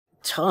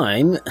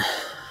time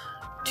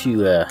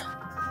to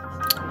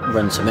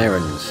run some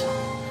errands.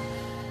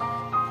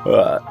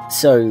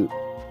 So,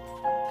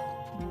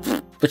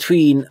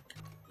 between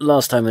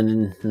last time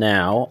and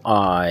now,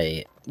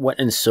 I went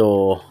and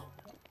saw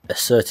a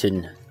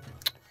certain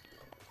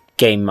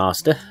game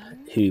master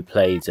who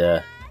plays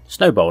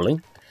snow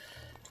bowling,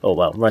 or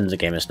well, runs a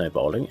game of snow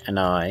bowling, and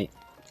I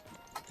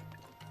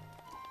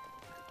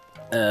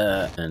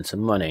earned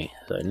some money.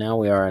 So now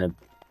we are in a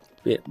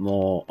bit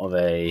more of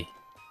a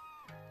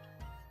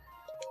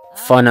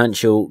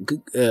financial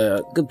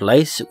good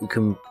place. We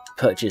can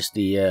purchase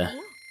the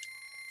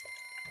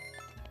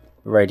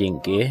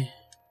radiant gear.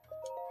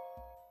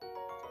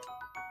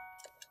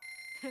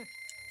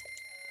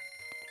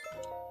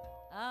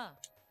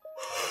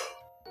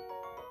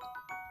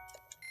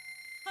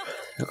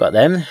 I've got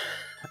them,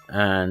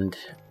 and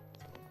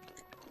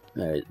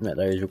met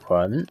those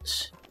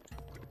requirements.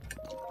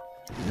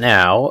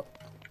 Now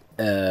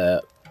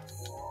we're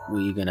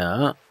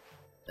gonna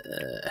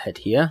head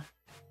here.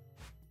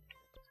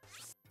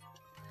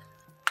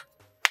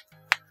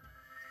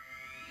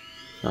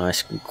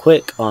 Nice and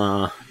quick on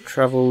our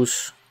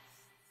travels.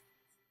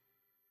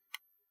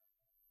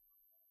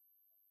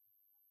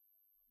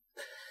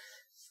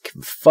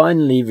 Can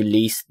finally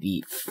release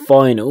the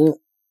final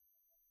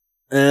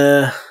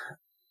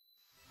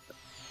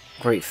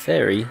Great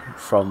Fairy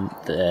from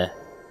the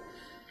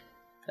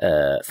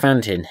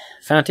fountain.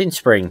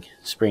 Spring.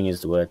 Spring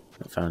is the word,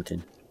 not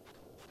fountain.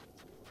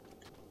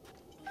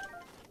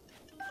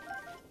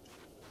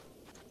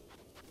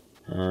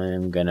 I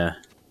am gonna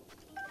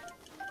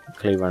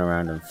quickly run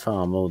around and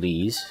farm all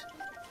these.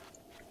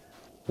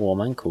 Warm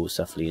and cool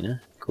stuff,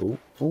 Lena. Cool.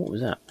 Oh, what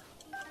was that?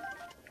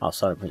 Oh,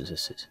 Silent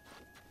Princesses.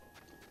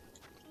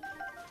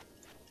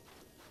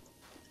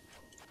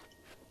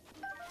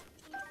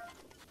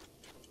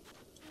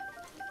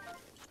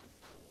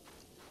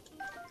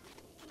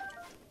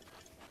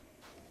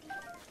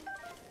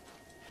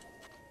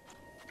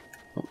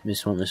 Oh,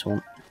 this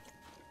one.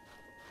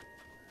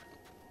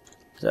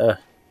 Is that a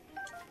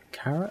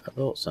carrot? I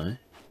thought so.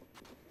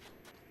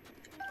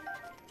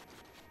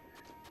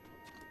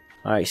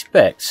 I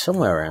expect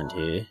somewhere around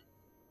here,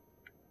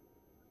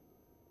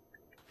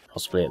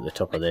 possibly at the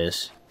top of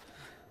this,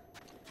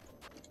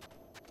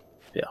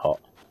 bit hot,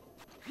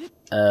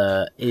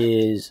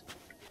 is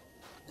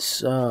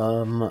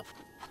some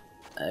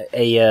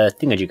a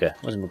thingamajigger.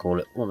 What am I call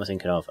it? What am I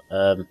thinking of?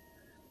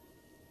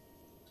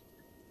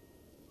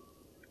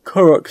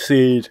 Korok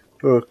seed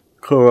or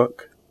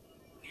Korok.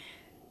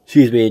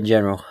 Excuse me, in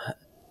general.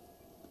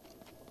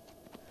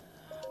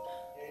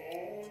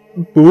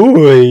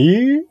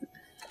 Boy.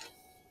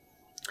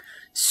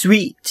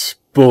 Sweet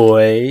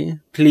boy,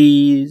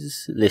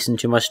 please listen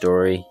to my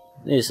story.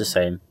 It's the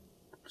same.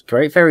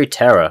 Great Fairy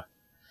Terror.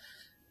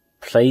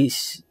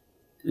 Place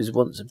is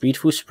once a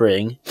beautiful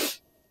spring,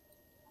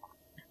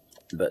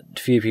 but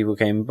few people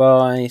came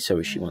by,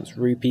 so she wants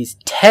rupees.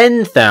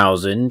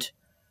 10,000?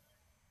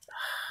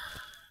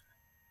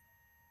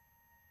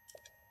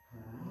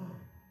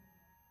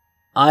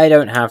 I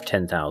don't have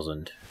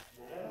 10,000.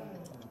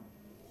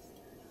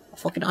 I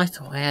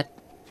thought I had.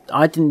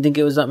 I didn't think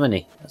it was that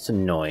many. That's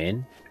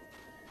annoying.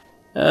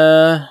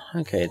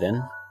 Okay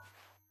then.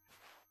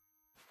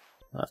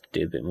 I'll have to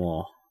do a bit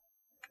more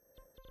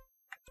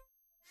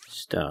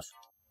stuff.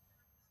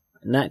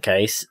 In that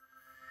case,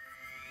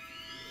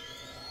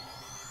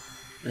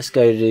 let's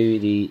go do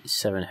the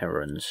Seven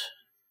Heroines.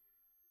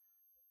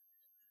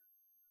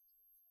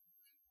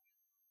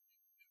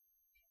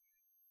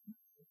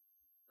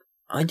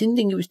 I didn't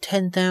think it was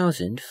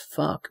 10,000.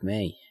 Fuck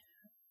me.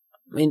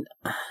 I mean,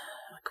 I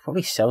could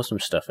probably sell some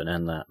stuff and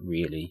earn that,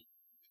 really.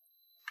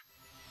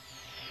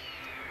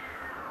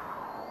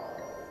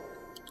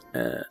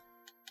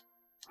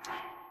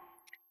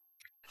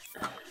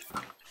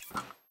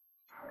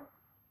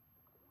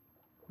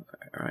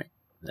 Right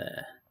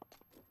there.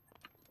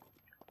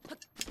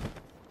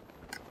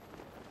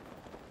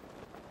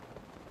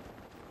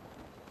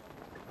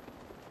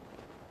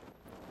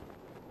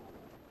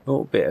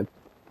 Oh, a bit of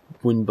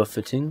wind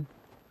buffeting.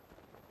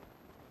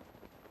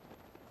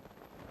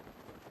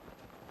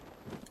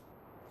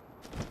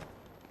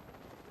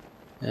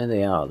 There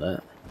they are,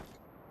 that.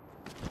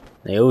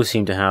 They all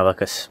seem to have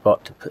like a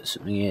spot to put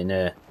something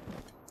in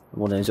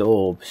one of those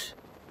orbs.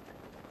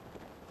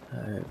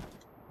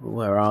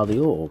 Where are the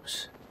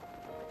orbs?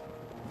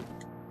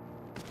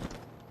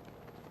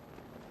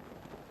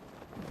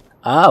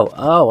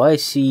 Oh, I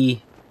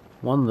see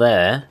one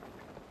there.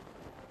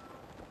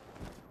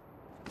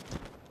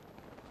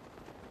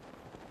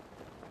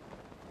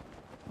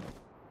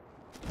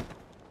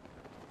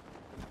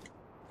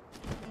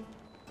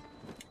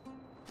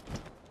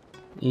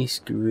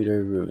 East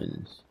Gerudo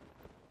Ruins.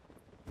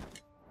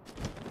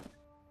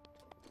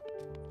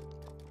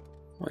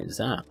 What is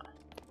that?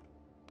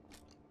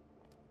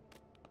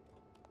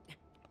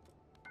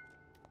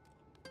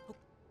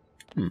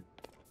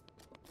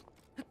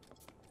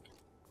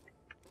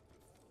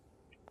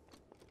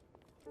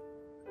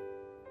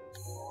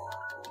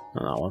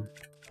 Not that one.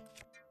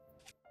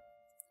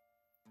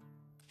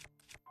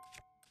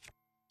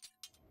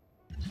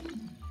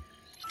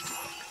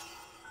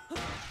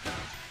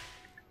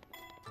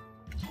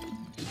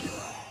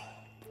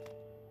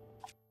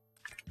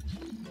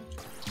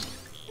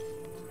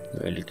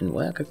 Really didn't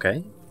work,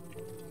 okay.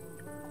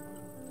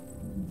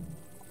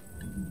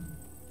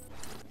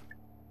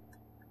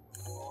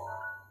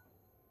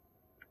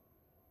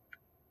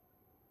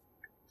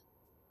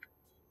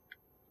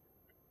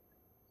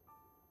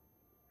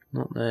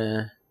 Not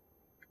there.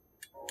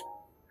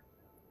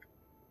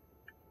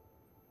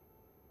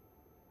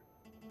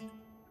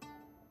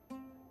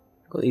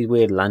 Got these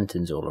weird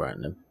lanterns all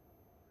around them.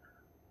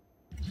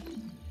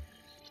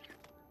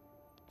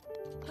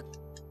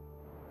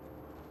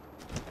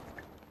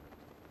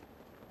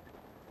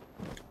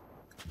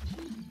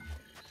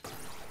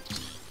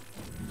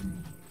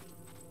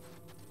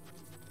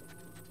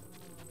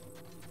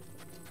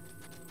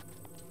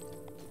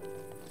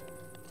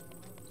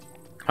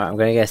 Right, I'm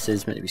going to guess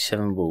there's meant to be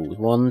 7 balls.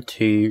 1,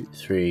 2,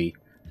 3,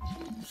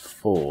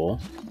 4.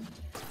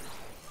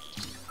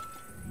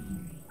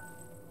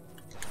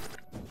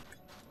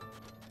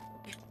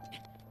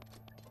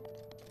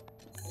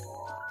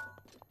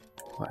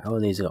 Right, all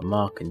these have got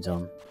markings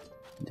on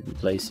in different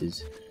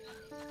places.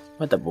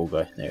 Where'd that ball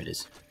go? There it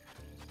is.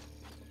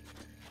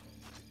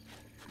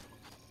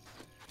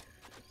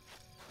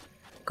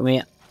 Come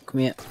here,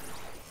 come here.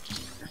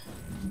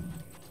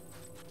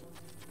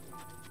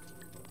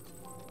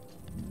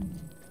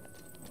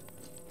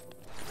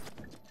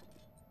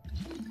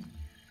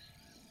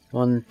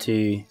 One,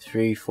 2,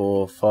 3,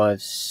 4,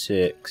 5,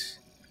 6.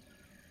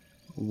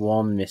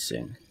 1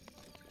 missing.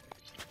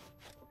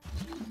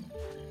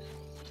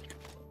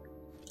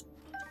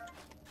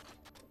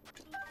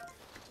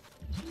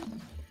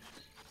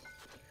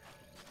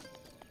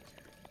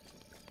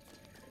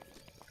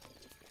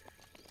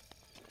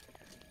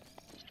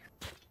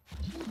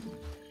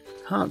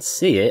 Can't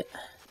see it.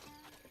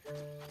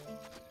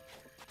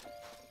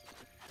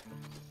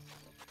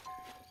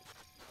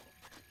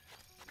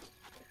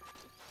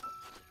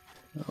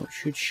 Oh, it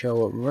should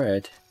show up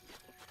red.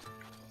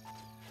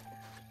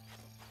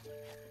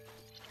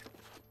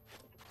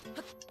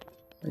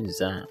 What is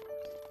that?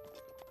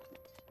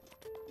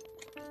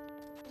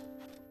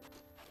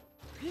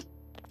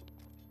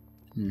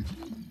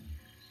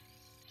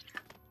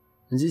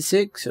 Is it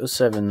 6 or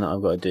 7 that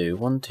I've got to do?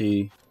 1,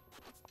 2.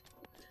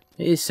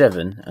 It is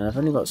 7, and I've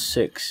only got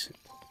 6.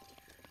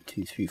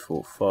 2, 3,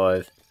 4,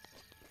 5,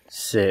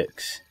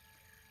 6.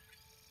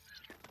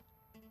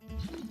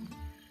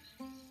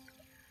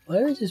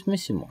 Where is this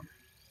missing one?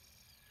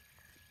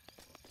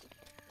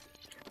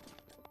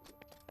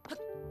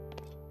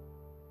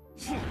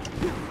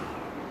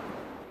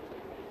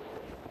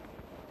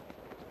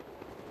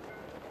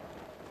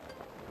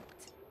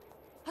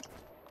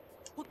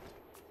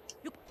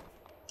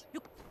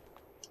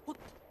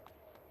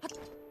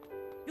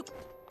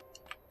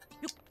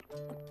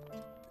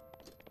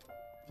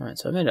 Right,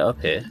 so I made it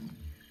up here.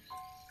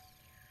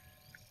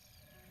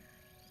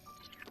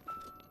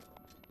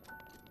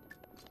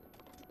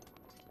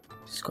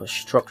 It's got a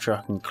structure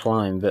I can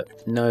climb,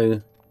 but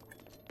no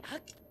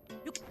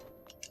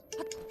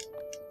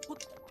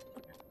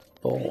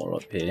ball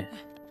up here.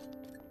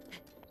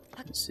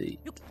 Let's see.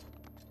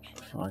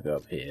 If I go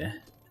up here.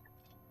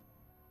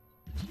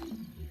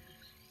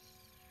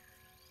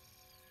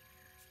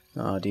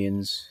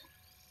 Guardians.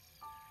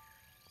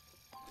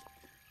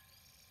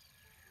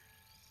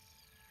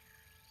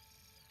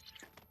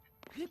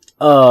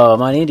 Oh,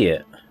 I'm an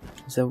idiot.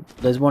 So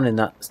there's one in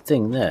that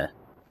thing there.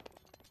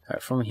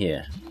 Right, from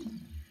here.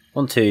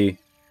 1, 2,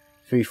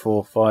 3,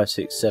 4, 5,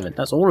 6, 7.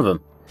 That's all of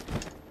them.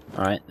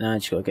 Alright, now I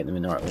just gotta get them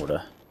in the right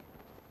order.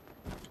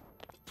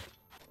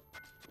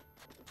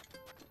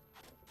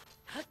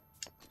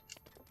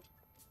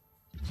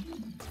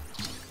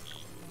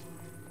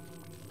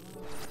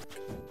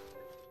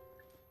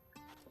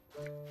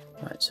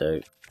 Right, so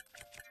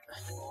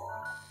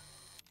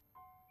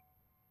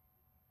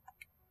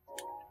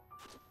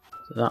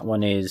that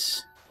one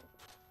is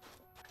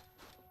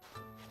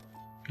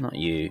not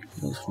you.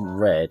 It looks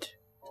red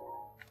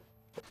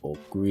or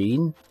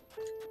green.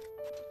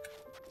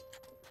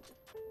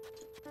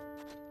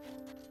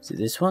 Is it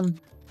this one?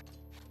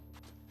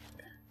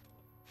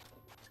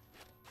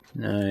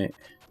 No.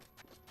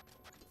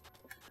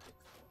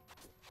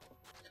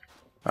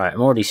 Alright,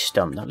 I'm already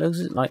stumped. That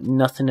looks like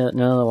nothing.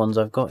 None of the ones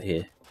I've got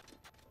here.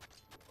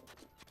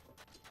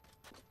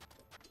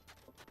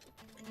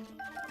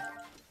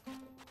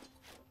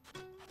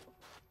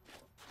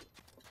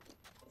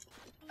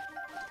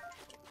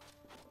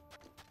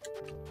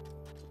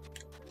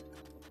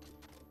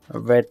 A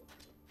red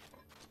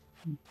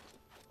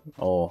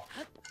or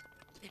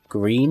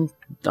green,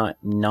 like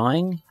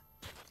 9,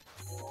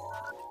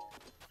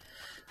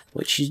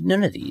 which is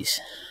none of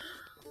these.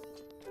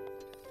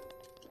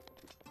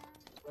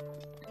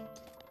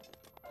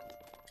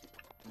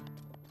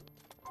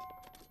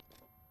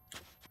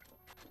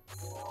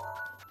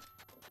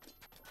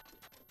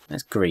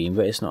 That's green,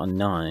 but it's not a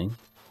 9.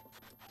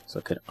 It's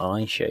like an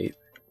eye shape.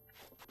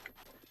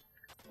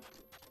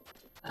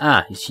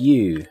 Ah, it's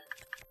you.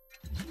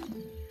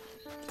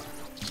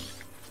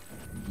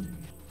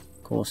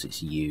 Of course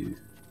it's you.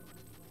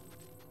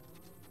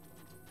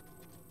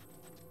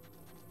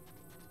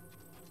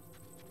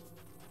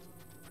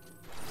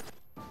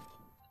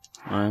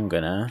 I'm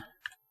gonna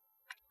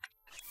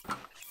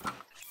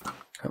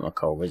put my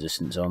cold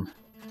resistance on.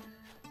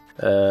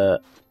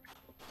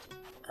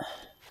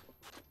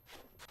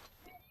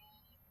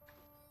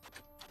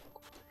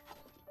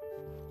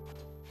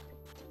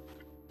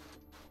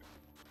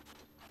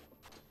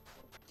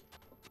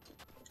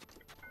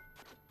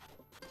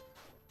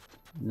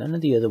 None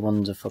of the other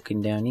ones are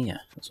fucking down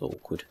here. That's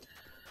awkward.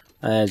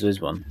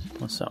 There's one.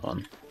 What's that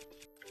one?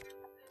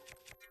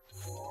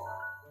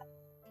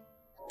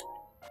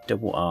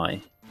 Double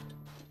I.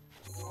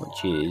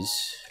 Which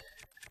is...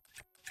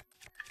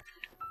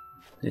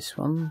 this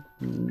one?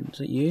 Is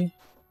it you?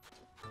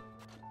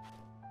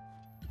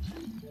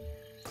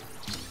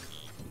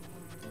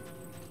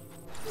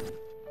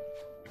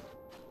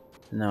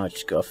 Now I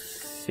just gotta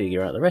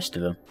figure out the rest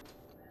of them.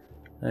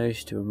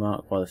 Those two are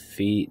marked by the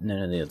feet,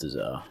 none of the others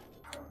are.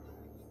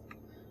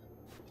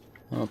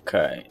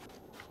 Okay.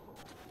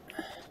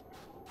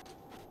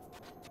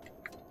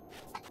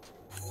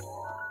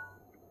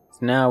 So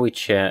now we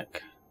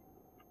check.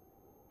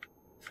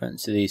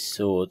 Fronts of these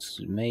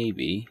swords,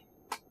 maybe.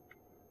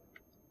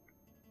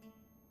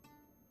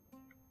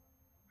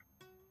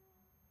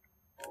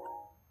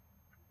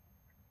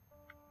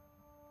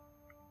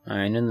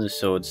 Alright, none of the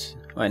swords.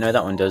 Wait, no,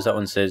 that one does. That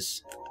one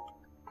says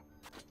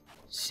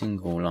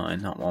single line,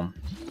 that one.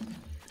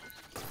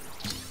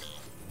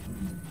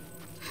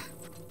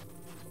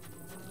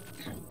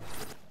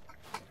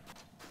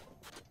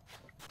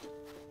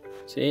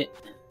 That's it.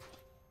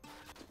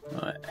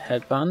 Right,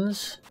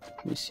 headbands.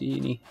 Can we see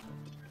any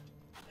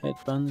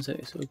headbands?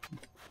 It's open.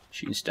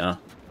 Shooting star.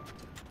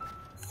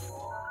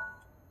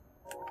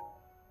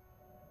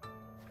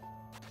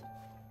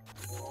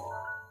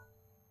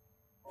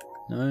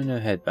 No, no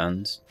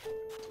headbands.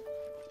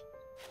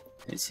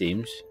 It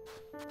seems.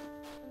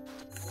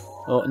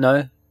 Oh,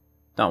 no.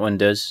 That one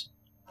does.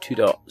 2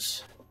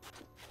 dots.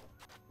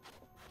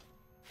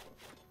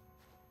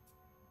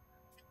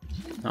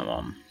 That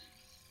one.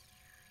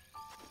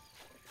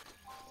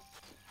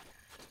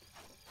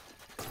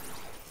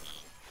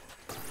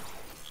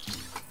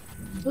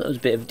 I thought there was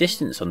a bit of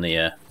distance on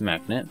the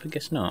magnet, but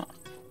guess not.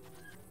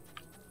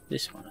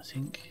 This one, I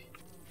think.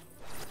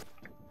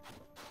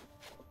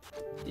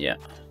 Yeah.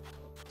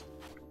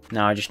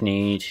 Now I just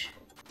need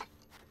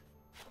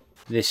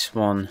this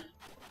one,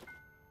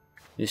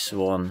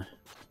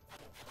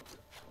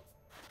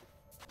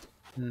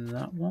 and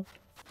that one.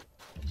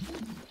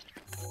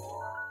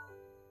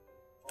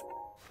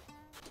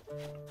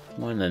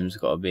 One of them's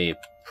got to be a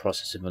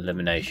process of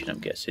elimination, I'm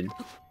guessing.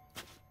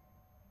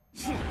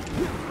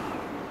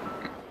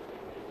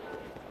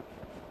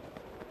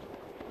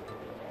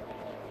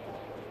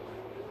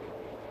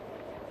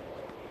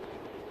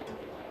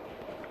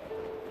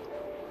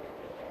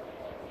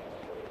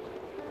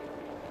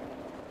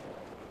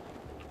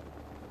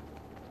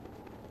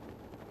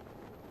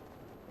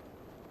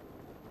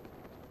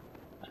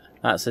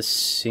 That's a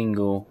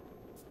single.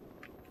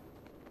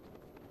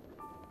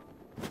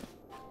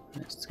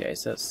 Okay,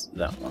 so that's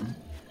that one.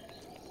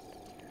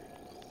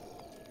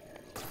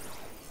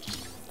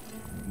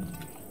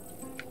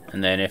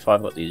 And then if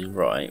I've got these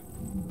right,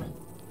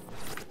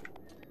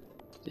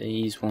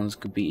 these ones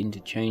could be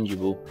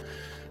interchangeable.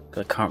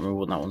 I can't remember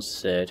what that one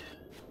said.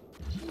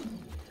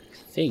 I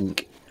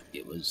think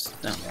it was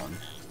that one.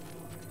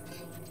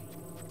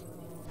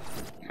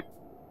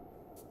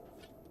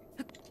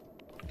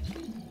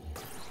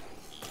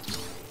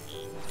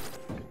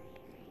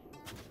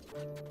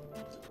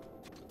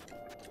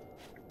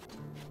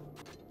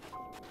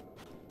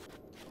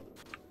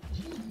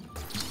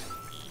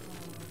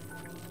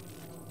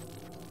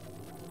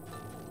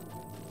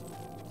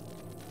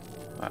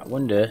 I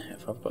wonder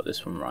if I've got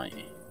this one right.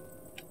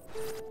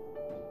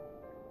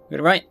 Got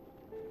it right?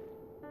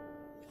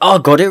 Oh,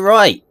 got it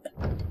right!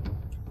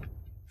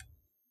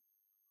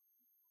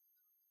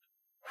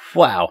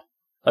 Wow.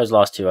 Those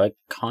last two I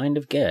kind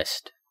of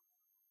guessed.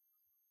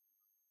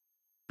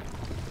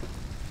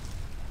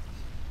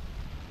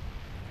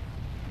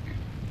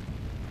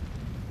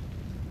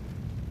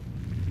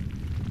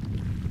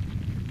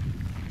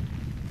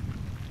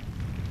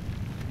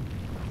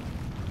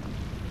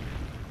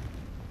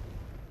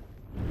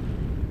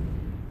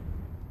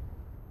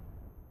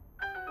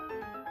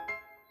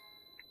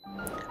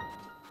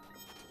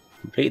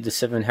 Completed the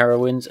 7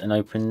 heroines and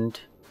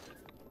opened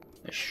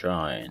a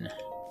shrine.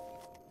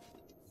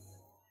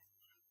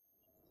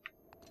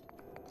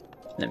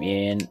 Let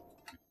me in.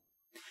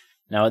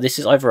 Now this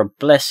is either a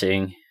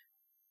blessing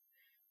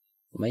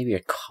or maybe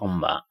a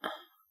combat.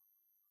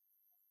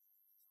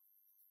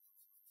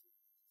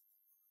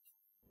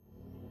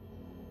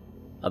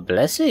 A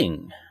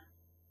blessing.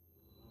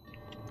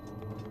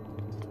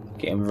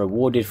 Getting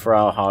rewarded for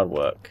our hard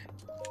work.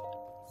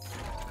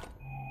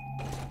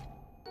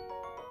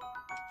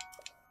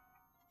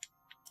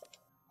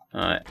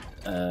 Alright,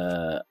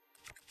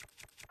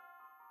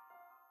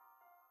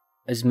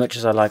 as much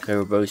as I like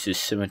Ouroboros'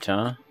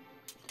 scimitar,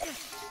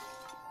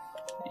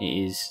 it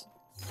is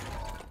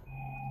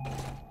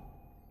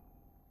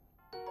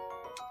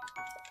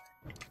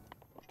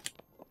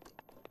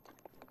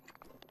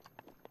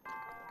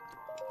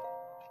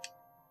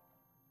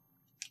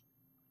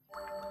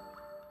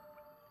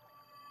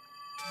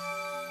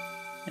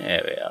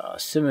There we are.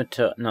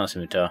 Scimitar, not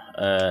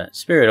scimitar.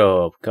 Spirit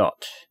orb.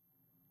 Got.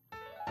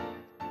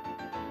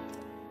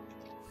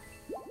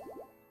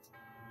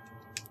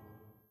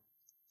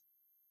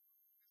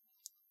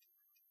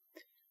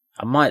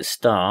 I might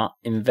start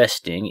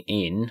investing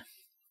in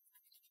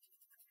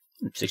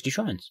 60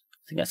 shrines. I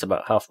think that's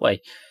about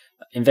halfway.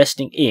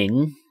 Investing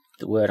in,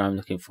 the word I'm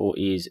looking for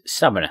is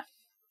stamina.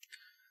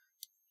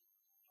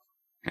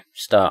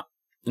 Start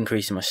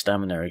increasing my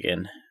stamina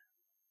again.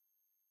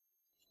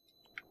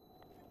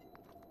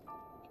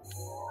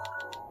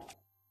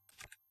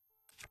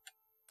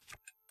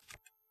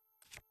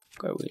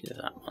 Go with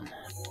that one.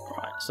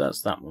 Right, so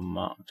that's that one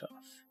marked off.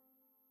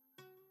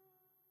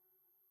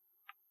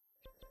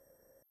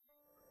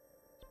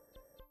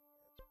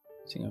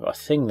 I think I've got a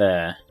thing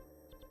there.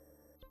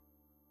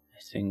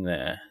 A thing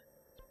there.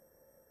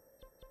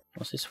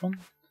 What's this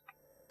one?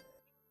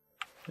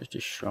 Just a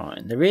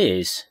shrine. There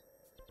is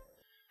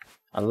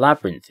a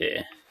labyrinth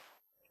here.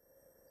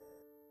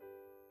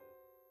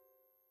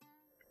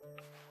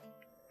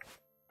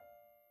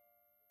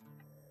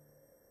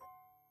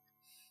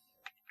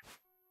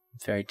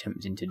 Very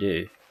tempting to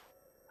do.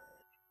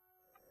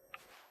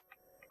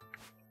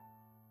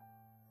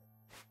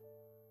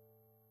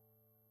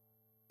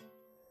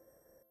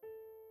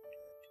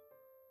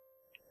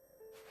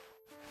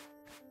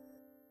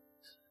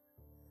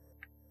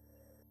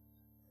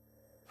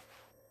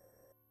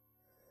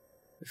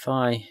 If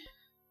I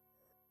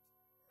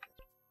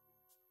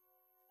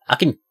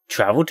can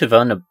travel to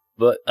Varna,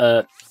 but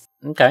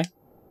okay.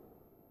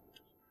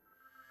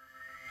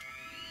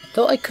 I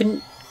thought I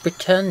couldn't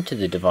return to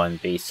the divine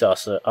beasts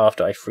after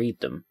I freed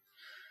them,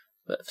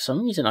 but for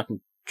some reason I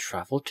can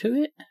travel to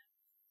it.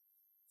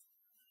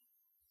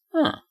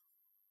 Huh?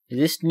 Is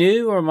this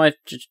new, or am I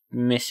just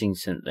missing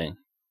something?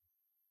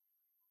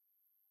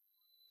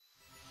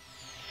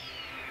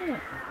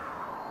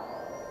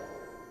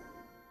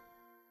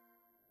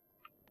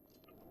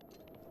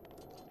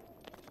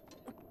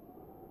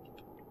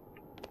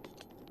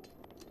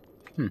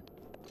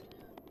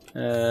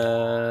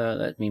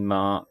 Let me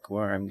mark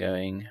where I'm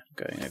going. I'm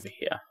going over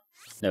here.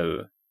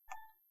 No.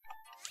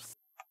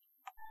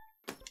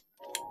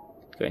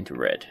 Going to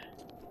red.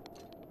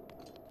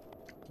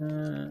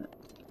 This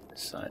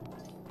side.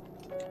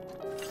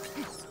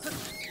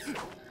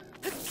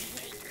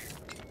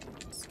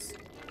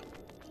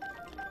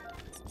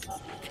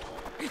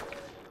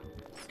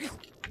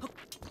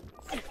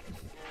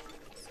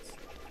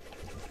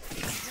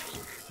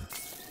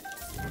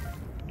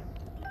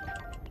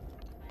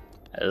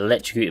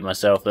 Electrocuted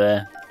myself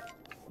there.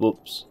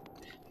 Whoops.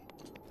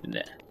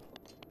 There.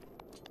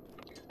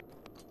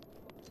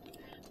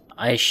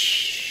 I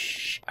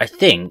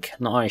think,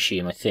 not I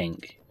assume, I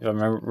think, if I'm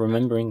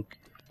remembering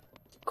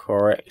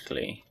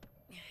correctly.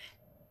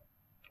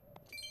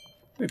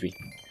 Maybe.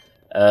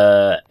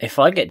 If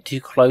I get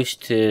too close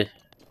to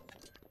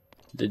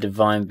the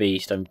divine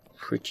beast, I'm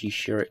pretty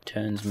sure it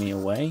turns me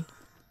away.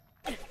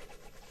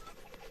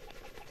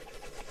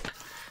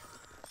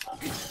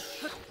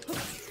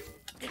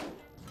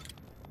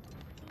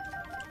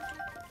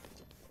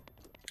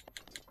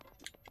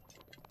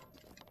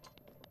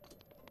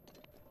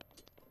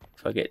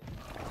 If I get...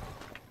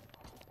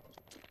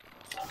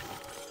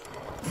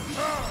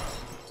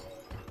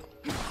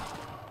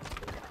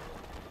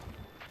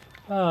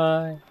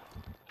 Hi.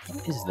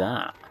 What is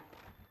that?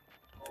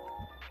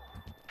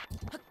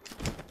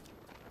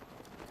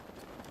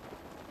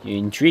 You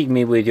intrigue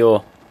me with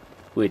your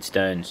weird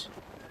stones.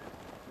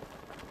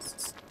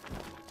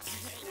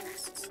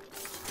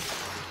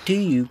 Do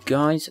you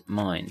guys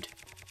mind?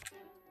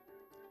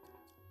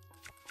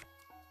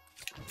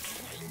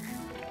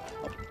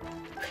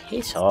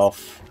 Piss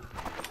off.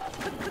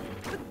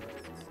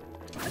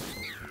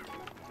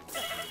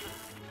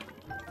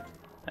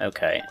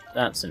 Okay,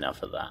 that's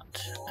enough of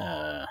that.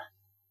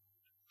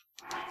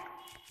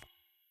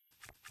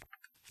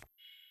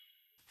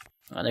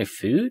 No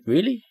food?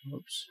 Really?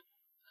 Oops.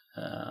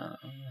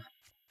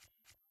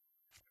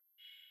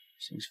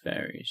 Things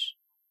varies.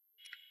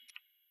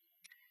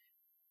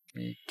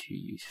 They're too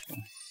useful.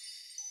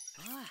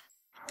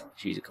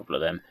 Let's use a couple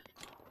of them.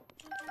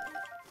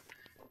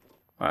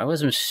 Right, I've got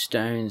some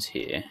stones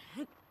here.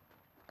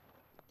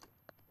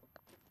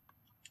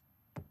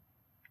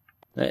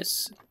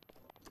 Let's...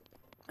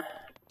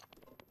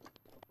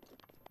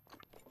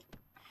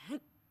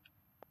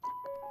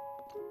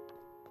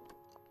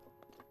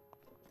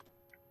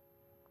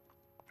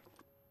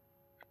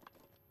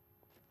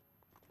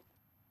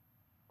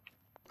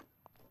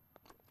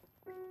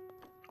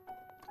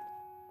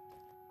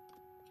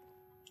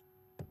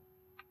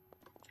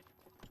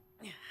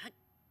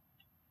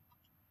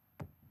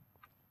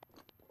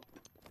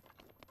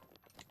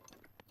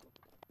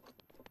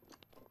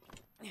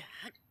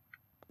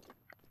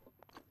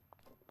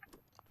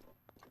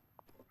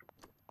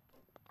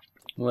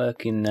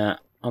 working that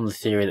on the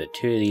theory that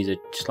two of these are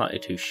slightly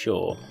too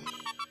short.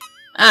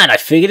 And I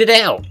figured it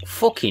out!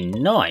 Fucking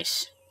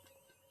nice!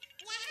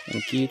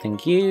 Thank you,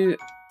 thank you.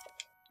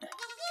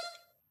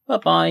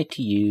 Bye-bye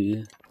to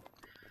you.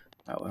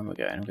 Right, where am I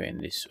going? I'm going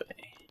this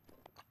way.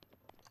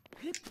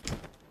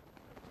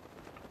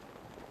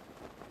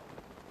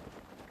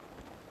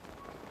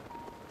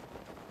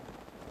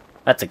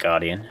 That's a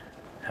guardian.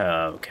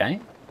 Okay.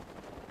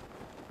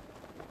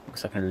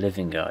 Looks like a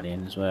living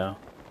guardian as well.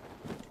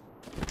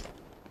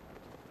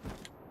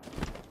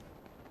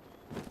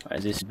 Right,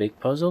 is this a big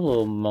puzzle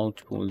or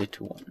multiple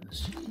little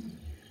ones?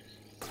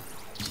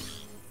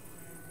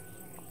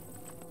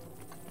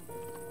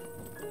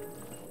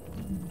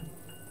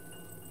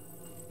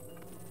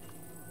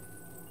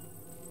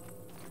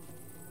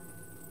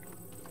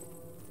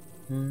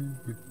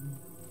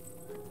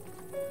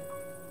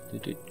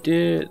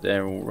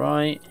 They're all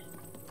right.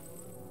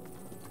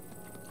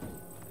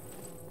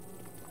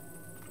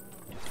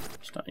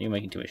 You're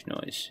making too much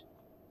noise.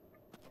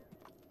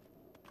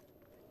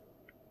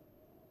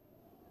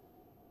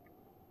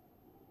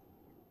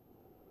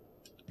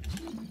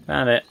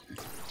 Found it.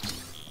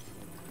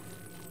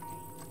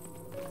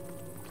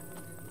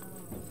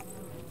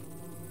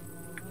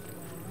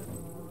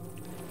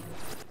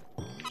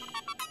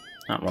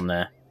 That one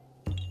there.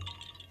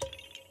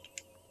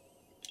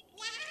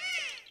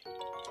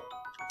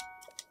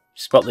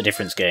 Spot the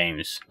difference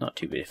games. Not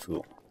too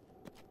difficult.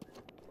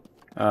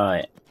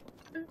 Alright.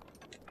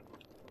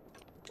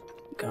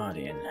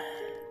 Guardian.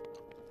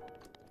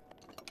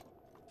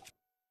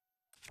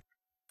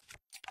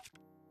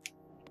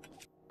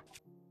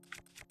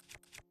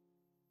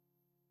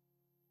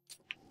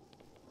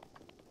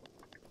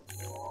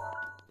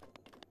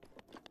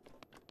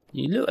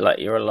 You look like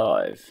you're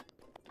alive.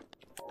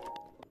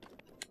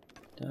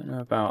 Don't know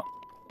about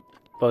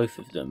both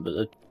of them, but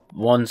the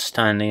one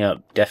standing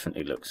up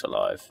definitely looks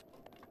alive.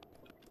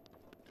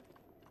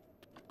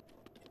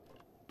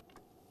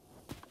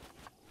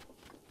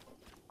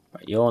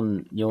 Right,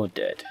 you're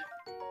dead.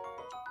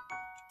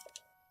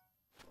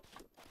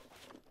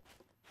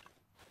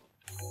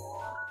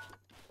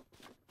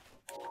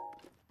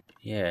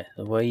 Yeah,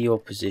 the way you're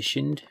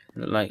positioned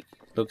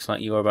looks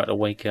like you're about to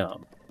wake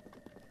up.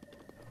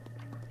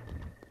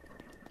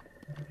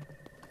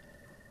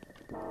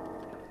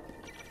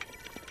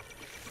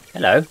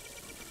 Hello.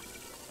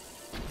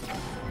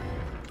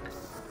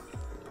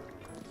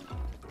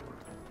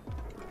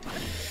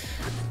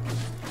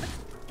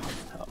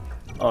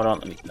 Hold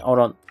on, hold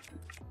on.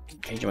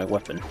 Changing my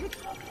weapon.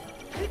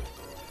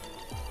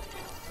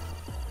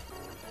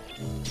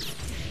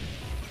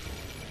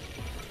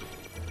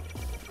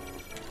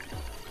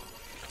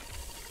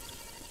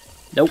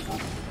 Nope.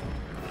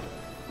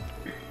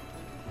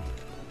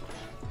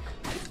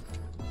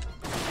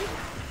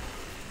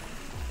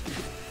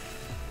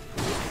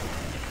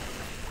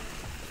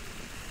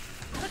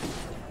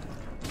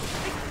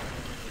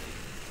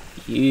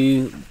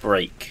 You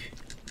break.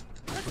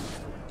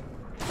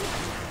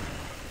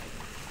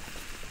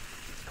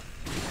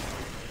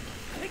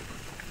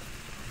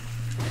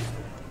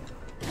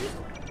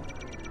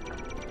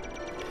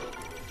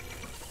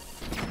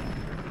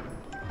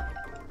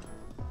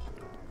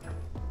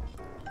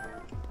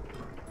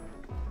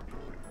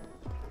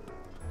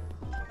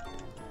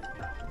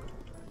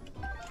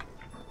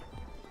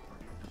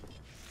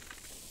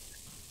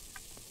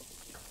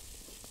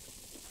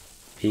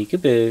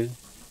 Peekaboo.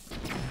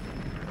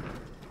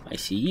 I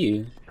see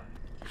you.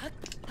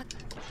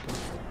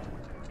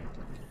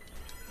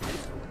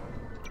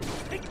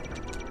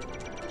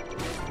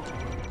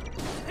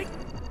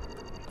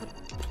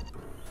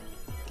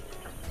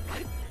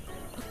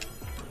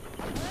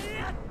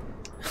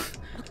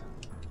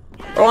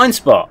 Blind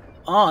spot.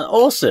 Oh,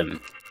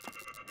 awesome.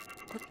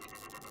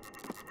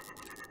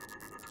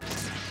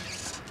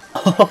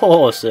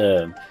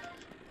 Awesome.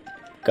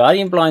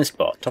 Guardian blind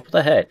spot. Top of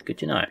the head. Good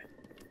to know.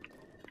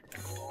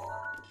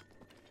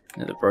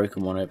 Another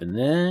broken one over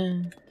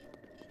there.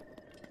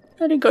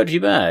 That didn't go too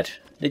bad.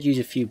 Did use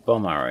a few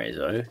bomb arrows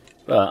though,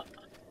 but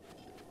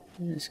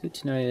it's good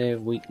to know they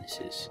have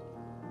weaknesses.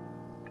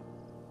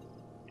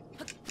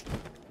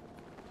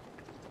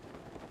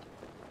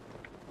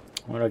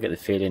 Why do I get the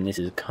feeling this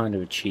is kind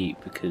of a cheat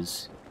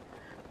because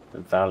the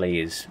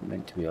valley is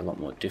meant to be a lot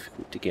more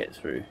difficult to get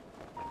through.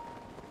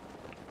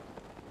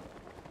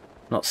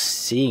 Not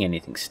seeing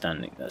anything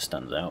that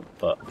stands out,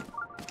 but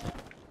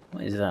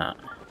what is that?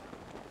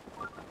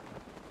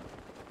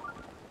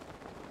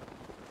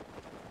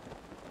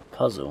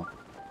 Puzzle,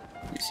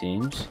 it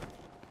seems.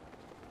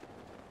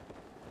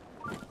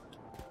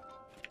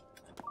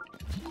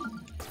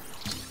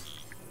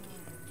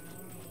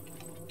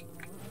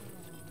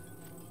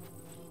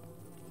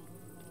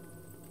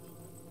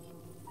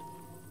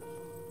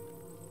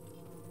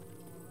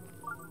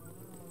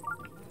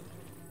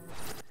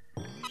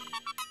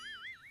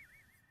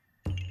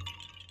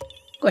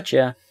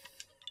 Gotcha.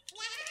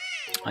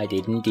 I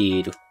did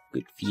indeed.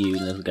 Good for you,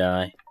 little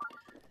guy.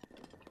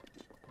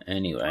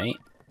 Anyway.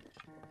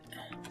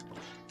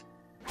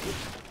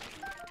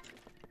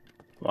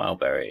 Wild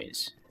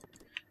berries.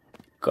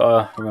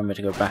 Gotta remember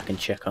to go back and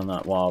check on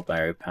that wild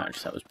berry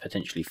patch that was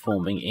potentially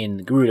forming in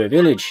the Gerudo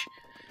village.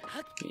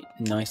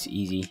 Nice,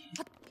 easy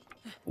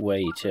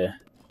way to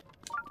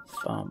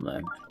farm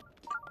them.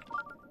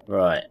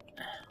 Right.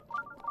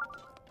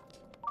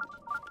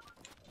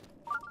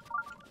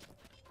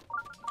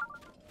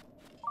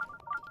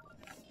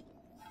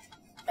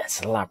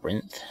 this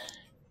labyrinth.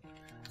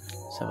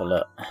 Let's have a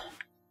look.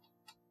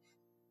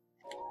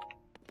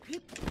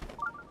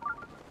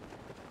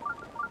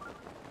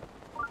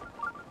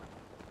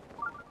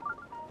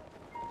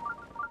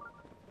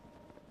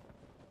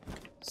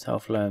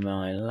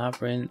 Self-Lomai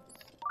labyrinth.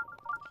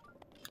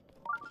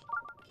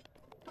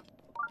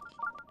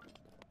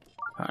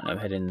 Apparently I'm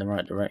heading in the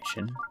right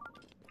direction.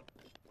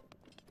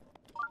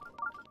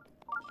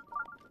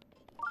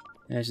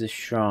 There's the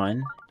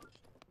shrine.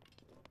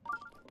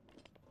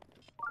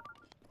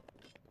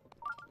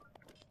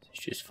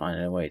 It's just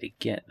finding a way to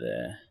get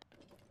there.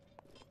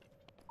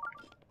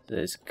 So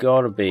there's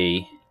gotta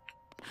be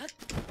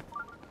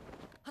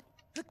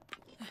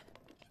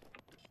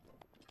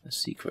a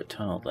secret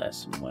tunnel there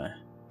somewhere.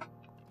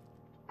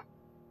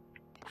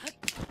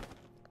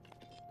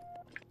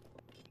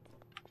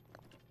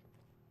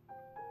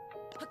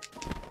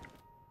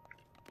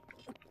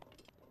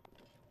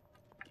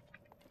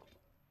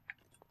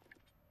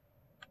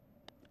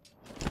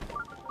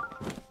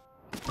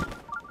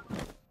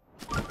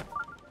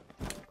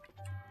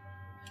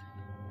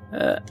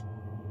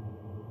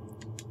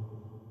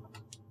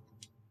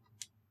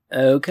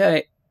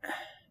 Okay.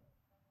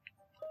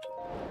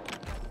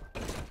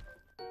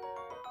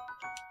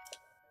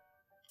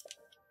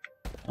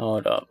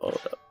 Hold up.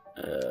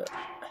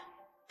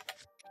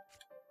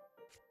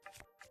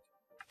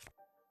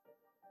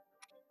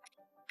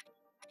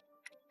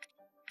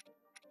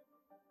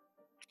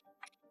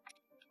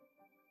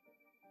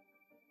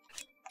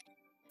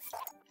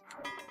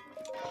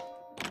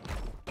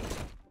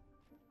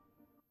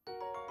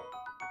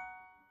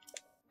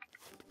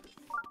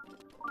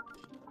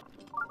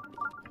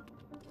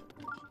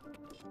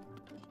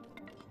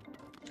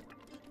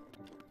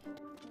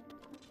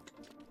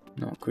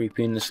 Not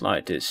creepy in the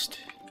slightest.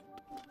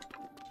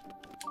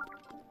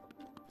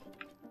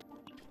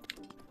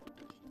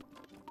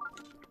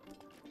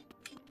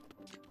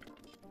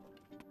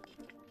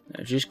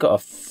 I've just got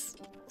to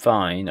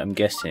find, I'm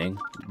guessing,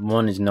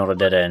 one is not a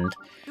dead end,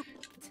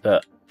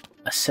 but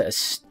a set of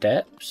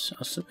steps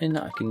or something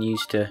that I can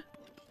use to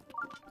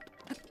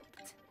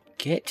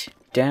get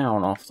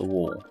down off the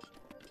wall.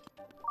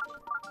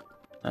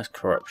 That's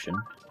corruption.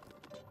 Is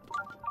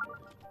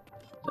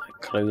that a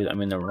clue that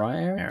I'm in the right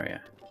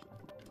area?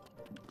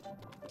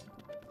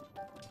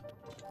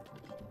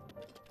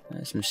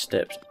 There's some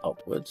steps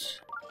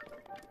upwards.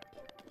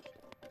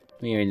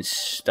 We're in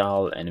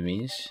style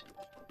enemies.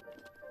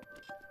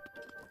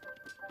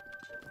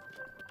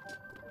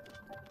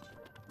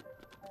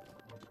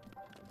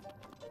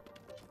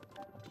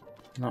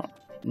 Not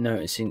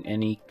noticing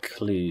any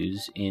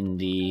clues in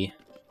the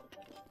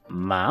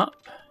map.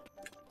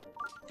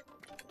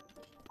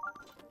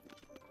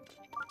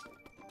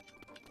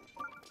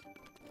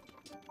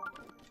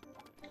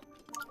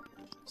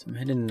 So I'm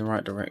heading in the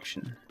right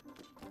direction.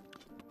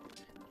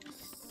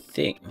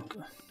 Think.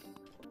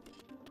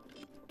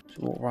 Just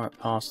walk right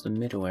past the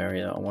middle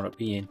area that I want to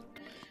be in.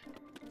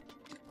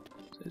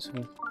 So it's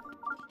all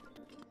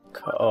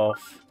cut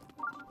off.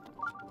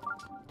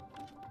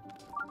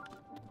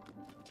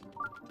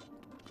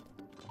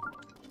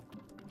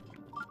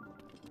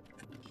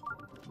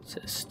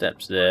 Set of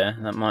steps there.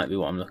 That might be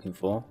what I'm looking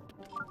for.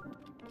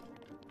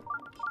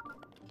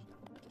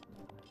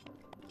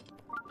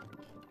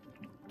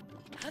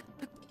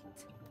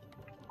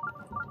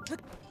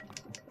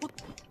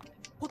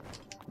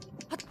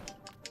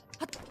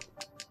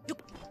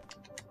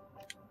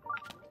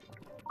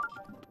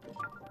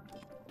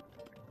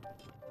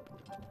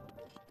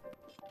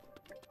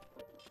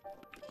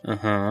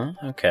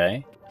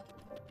 Okay.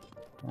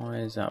 Why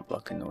is that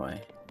blocking the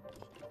way?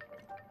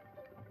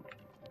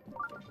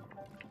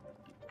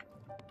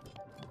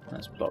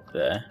 That's blocked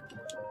there.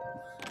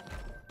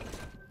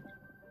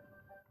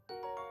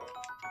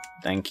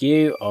 Thank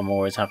you. I'm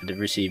always happy to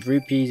receive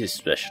rupees,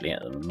 especially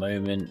at the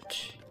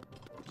moment.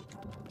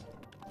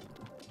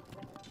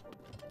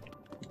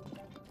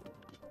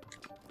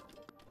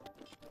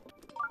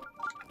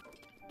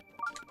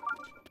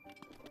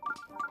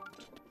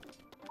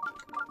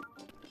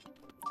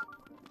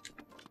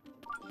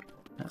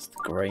 That's the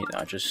grate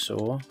that I just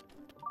saw.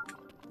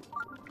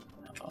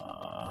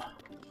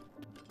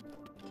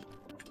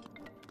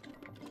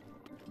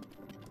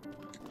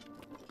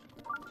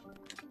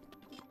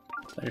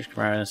 I just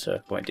come around in a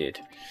circle. I did.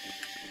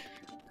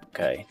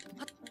 Okay.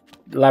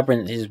 The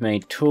labyrinth is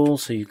made tall,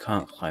 so you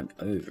can't climb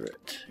over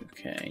it.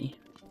 Okay.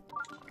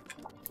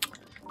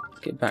 Let's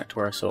get back to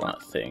where I saw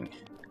that thing.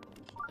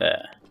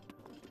 There.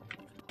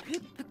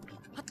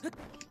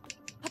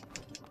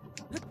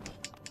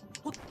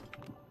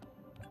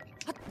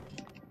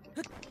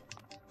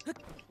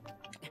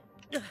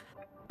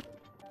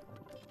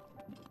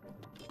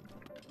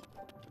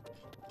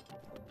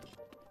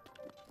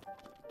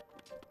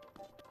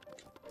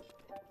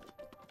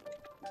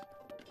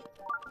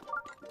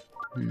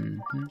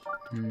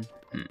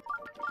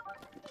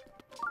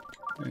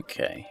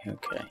 Okay,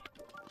 okay.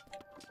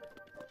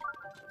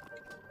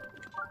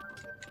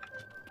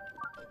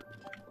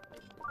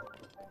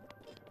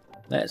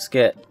 Let's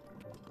get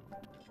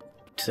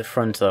to the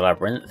front of the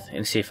labyrinth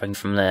and see if I can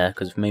from there,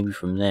 because maybe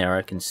from there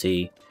I can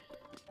see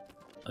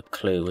a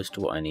clue as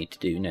to what I need to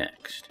do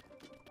next.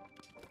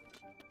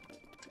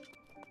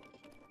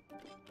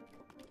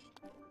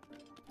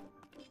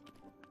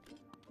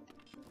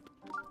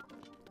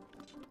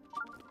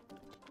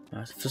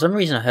 For some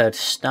reason I heard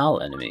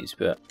stall enemies,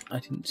 but I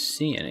didn't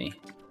see any.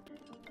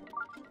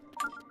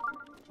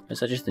 Is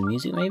that just the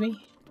music,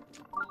 maybe?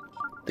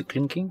 The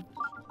clinking?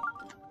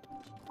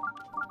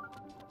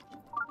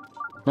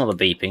 Not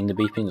the beeping. The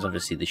beeping is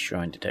obviously the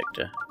shrine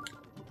detector.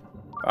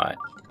 Right.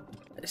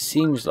 It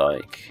seems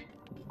like...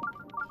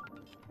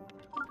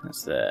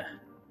 that's there.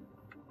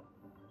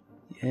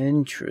 The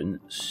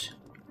entrance...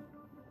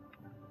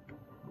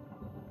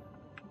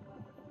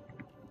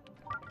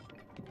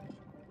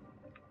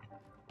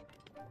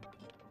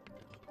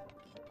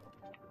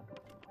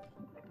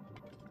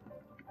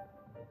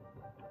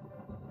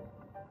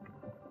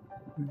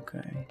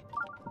 Okay.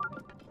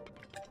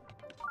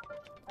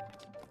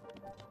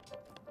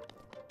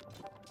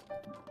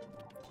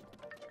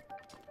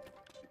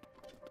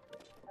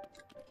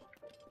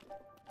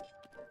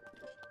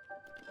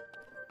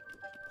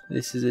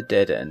 This is a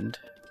dead end.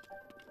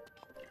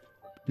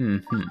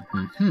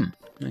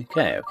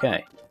 Okay,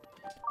 okay.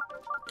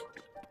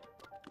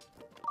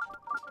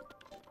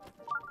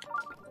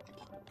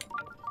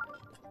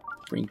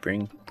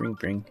 Bring.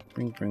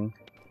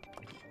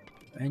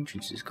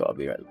 Entrance has got to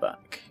be right at the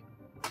back.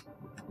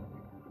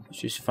 It's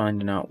just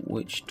finding out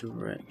which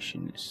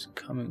direction it's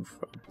coming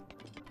from.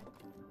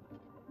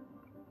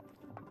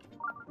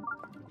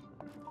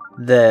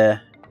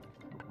 There.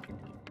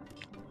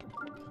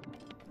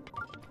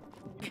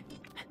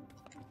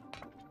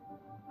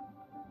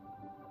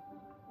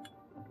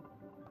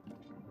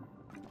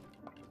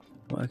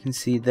 What I can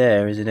see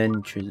there is an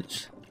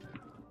entrance.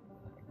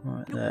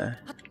 Right there.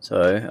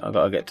 So, I've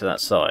got to get to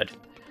that side.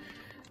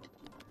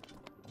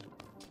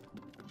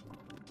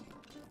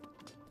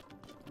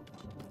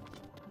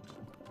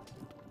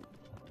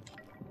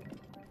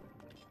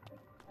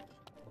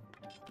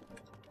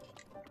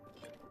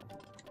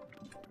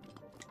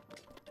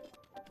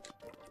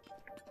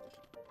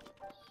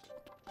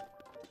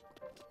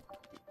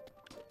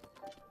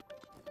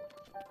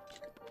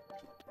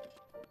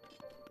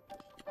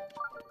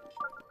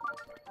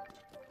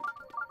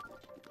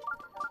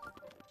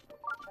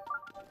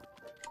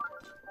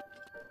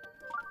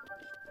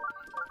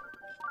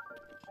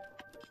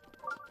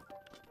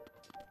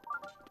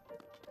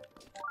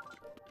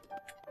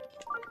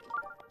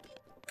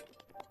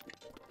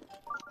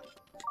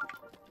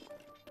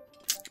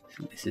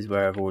 This is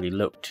where I've already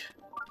looked.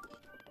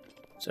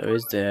 So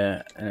is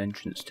there an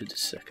entrance to the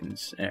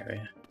second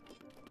area?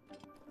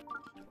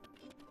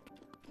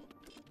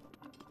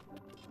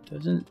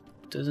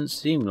 Doesn't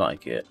seem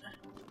like it.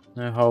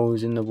 No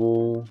holes in the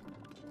wall.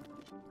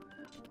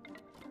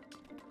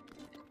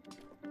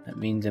 That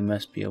means there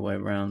must be a way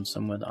around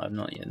somewhere that I've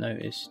not yet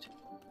noticed.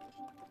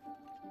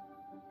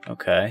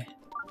 Okay.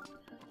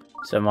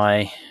 So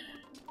my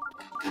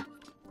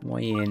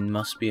way in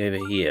must be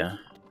over here.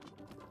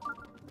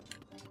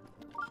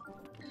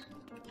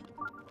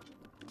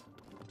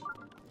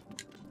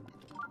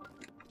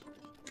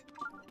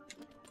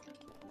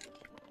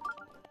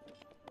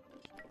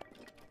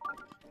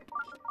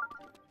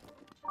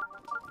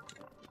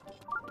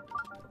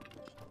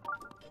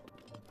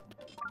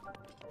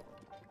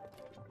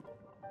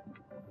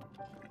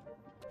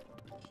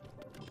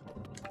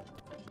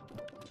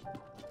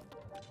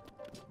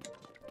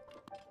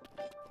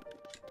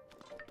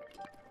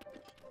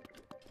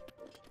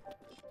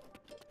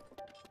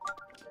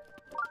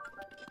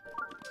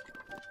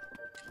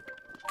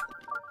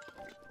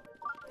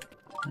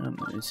 I don't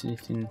notice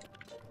anything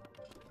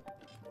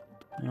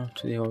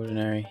out of the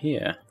ordinary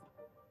here.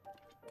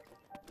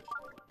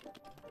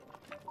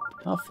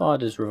 How far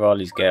does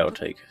Rivali's Gale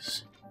take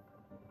us?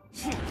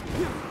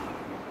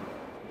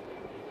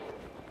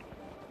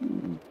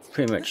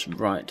 Pretty much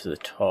right to the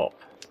top.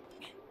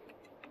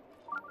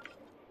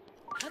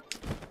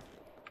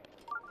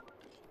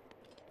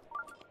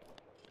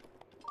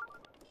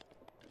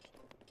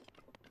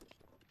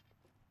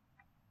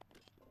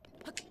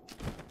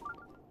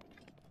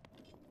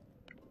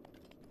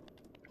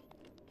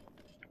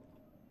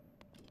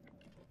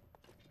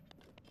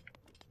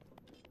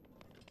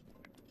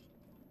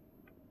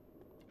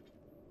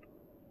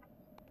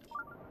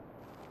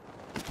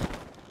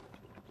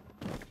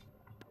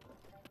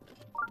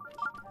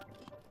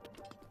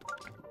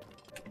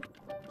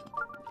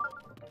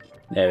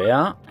 There we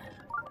are.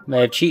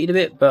 May have cheated a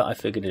bit, but I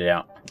figured it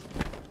out.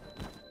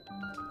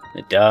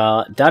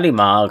 The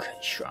Dalimag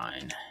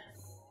Shrine.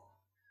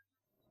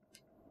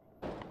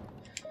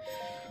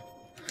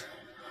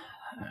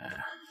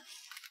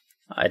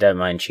 I don't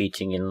mind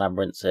cheating in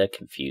labyrinths, they're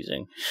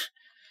confusing.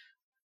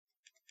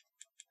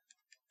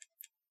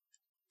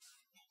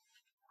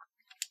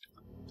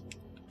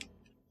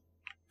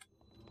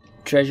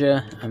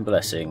 Treasure and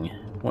blessing.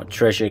 What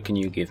treasure can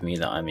you give me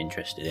that I'm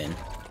interested in?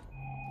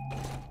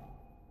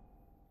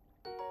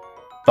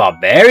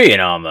 Barbarian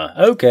armor.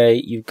 Okay,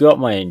 you've got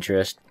my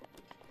interest.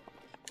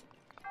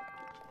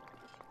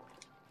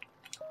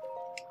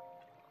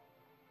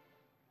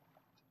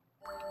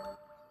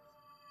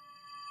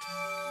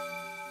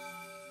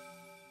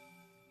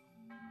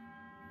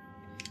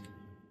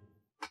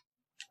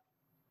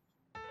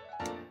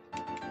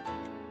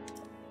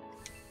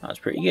 That was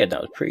pretty good.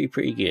 That was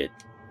pretty good.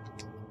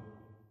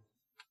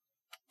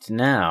 So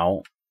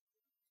now,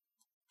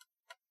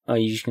 are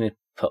you just going to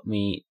put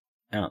me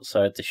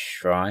outside the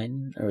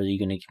shrine, or are you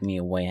going to give me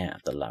a way out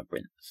of the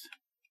labyrinth?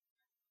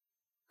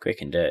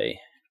 Quick and dirty.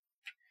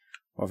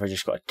 Or have I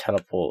just got to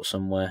teleport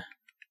somewhere?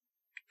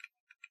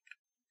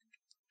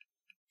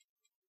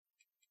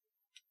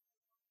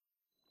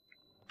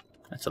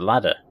 That's a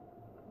ladder.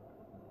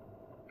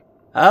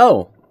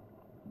 Oh!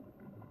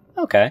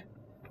 Okay.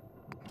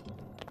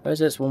 Suppose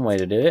that's one way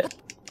to do it.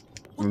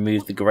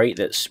 Remove the grate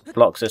that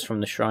blocks us from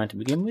the shrine to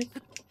begin with.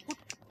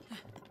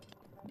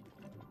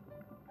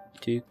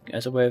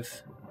 As a way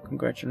of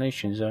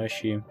congratulations, I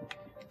assume.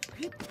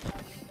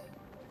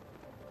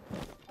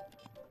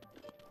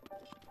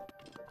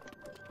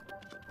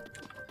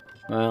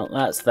 Well,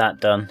 that's that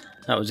done.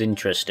 That was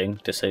interesting,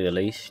 to say the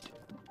least.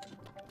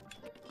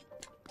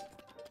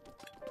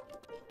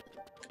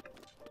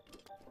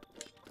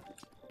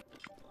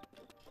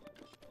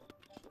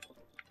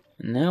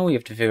 Now we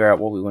have to figure out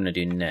what we want to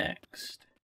do next.